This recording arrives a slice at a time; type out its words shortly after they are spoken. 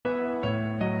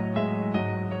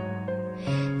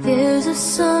There's a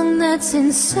song that's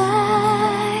inside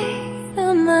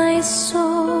of my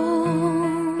soul.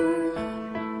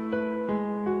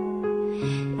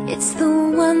 It's the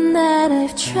one that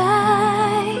I've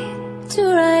tried to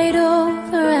write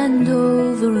over and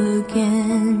over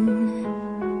again.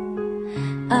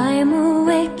 I'm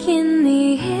awake in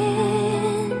the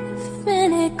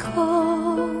infinite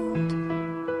cold,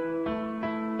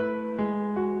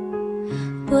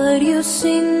 but you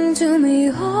sing to me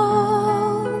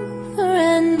over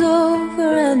and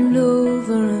over and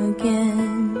over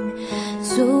again.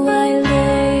 So I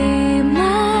lay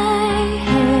my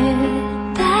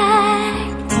head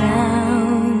back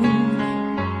down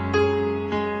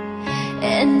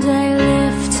and I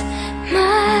lift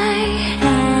my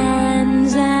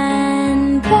hands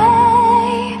and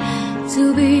pray to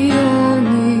be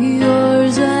only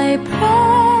yours. I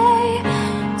pray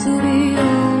to be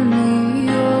only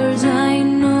yours. I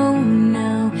know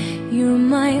now you're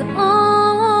my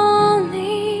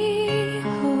only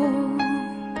hope.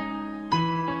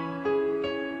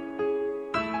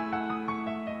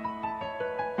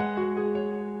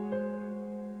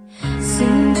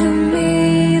 Sing to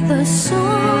me the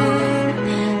song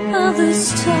of the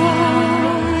stars.